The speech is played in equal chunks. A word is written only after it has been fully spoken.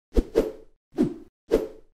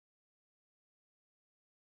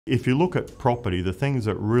if you look at property, the things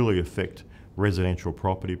that really affect residential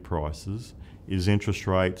property prices is interest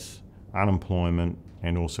rates, unemployment,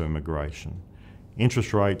 and also immigration.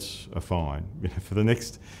 Interest rates are fine. For the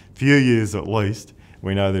next few years at least,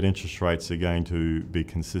 we know that interest rates are going to be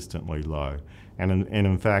consistently low. And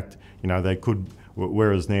in fact, they could,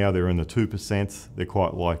 whereas now they're in the 2%, they're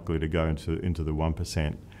quite likely to go into the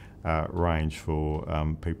 1% range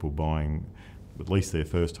for people buying at least their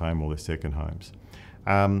first home or their second homes.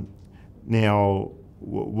 Now,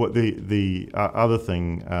 what the other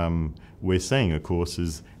thing we're seeing, of course,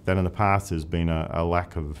 is that in the past there's been a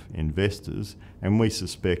lack of investors, and we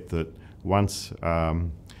suspect that once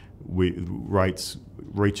rates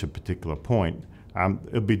reach a particular point,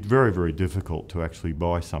 it'll be very, very difficult to actually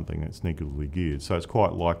buy something that's negatively geared. So it's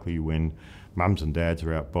quite likely when mums and dads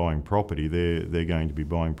are out buying property, they're going to be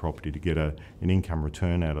buying property to get an income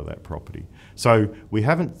return out of that property. So we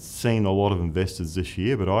haven't seen a lot of investors this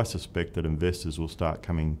year, but I suspect that investors will start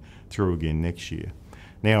coming through again next year.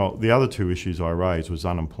 Now, the other two issues I raised was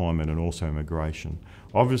unemployment and also immigration.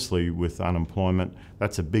 Obviously, with unemployment,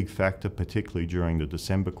 that's a big factor, particularly during the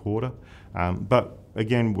December quarter. But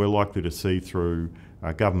again, we're likely to see through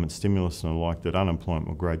government stimulus and the like that unemployment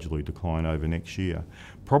will gradually decline over next year.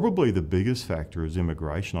 Probably the biggest factor is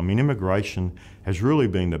immigration. I mean, immigration has really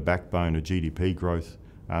been the backbone of GDP growth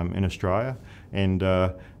in Australia, and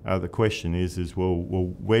the question is well,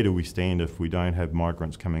 where do we stand if we don't have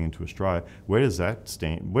migrants coming into Australia? Where does that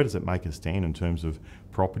stand? Where does it make us stand in terms of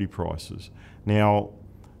property prices? Now,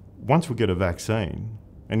 once we get a vaccine,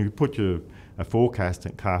 and you put your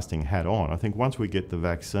forecasting hat on, I think once we get the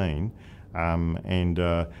vaccine, and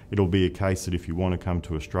it'll be a case that if you want to come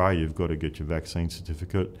to Australia, you've got to get your vaccine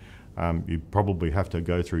certificate. You probably have to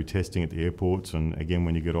go through testing at the airports and again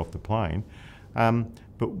when you get off the plane.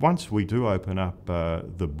 But once we do open up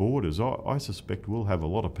the borders, I suspect we'll have a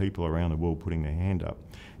lot of people around the world putting their hand up.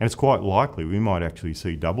 And it's quite likely we might actually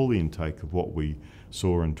see double the intake of what we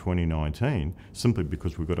saw in 2019, simply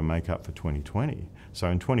because we've got to make up for 2020. So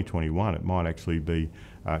in 2021, it might actually be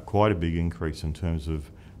quite a big increase in terms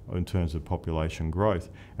of population growth.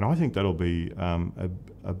 And I think that'll be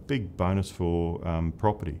a big bonus for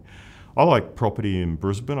property. I like property in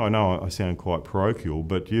Brisbane. I know I sound quite parochial,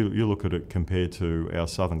 but you look at it compared to our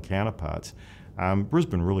southern counterparts.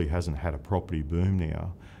 Brisbane really hasn't had a property boom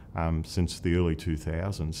now since the early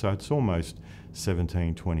 2000s, so it's almost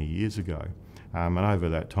 17, 20 years ago. And over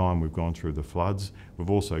that time we've gone through the floods. We've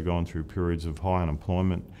also gone through periods of high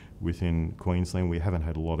unemployment within Queensland. We haven't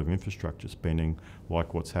had a lot of infrastructure spending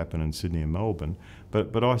like what's happened in Sydney and Melbourne.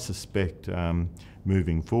 But I suspect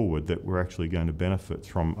moving forward that we're actually going to benefit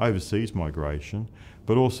from overseas migration,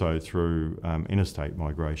 but also through interstate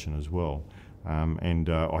migration as well. And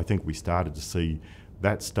I think we started to see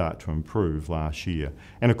that start to improve last year.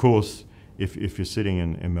 And of course, if you're sitting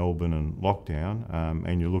in Melbourne in lockdown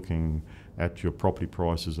and you're looking at your property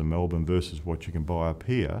prices in Melbourne versus what you can buy up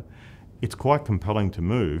here, it's quite compelling to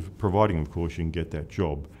move, providing of course you can get that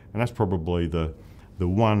job. And that's probably the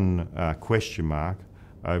one question mark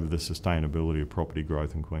over the sustainability of property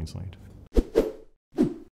growth in Queensland.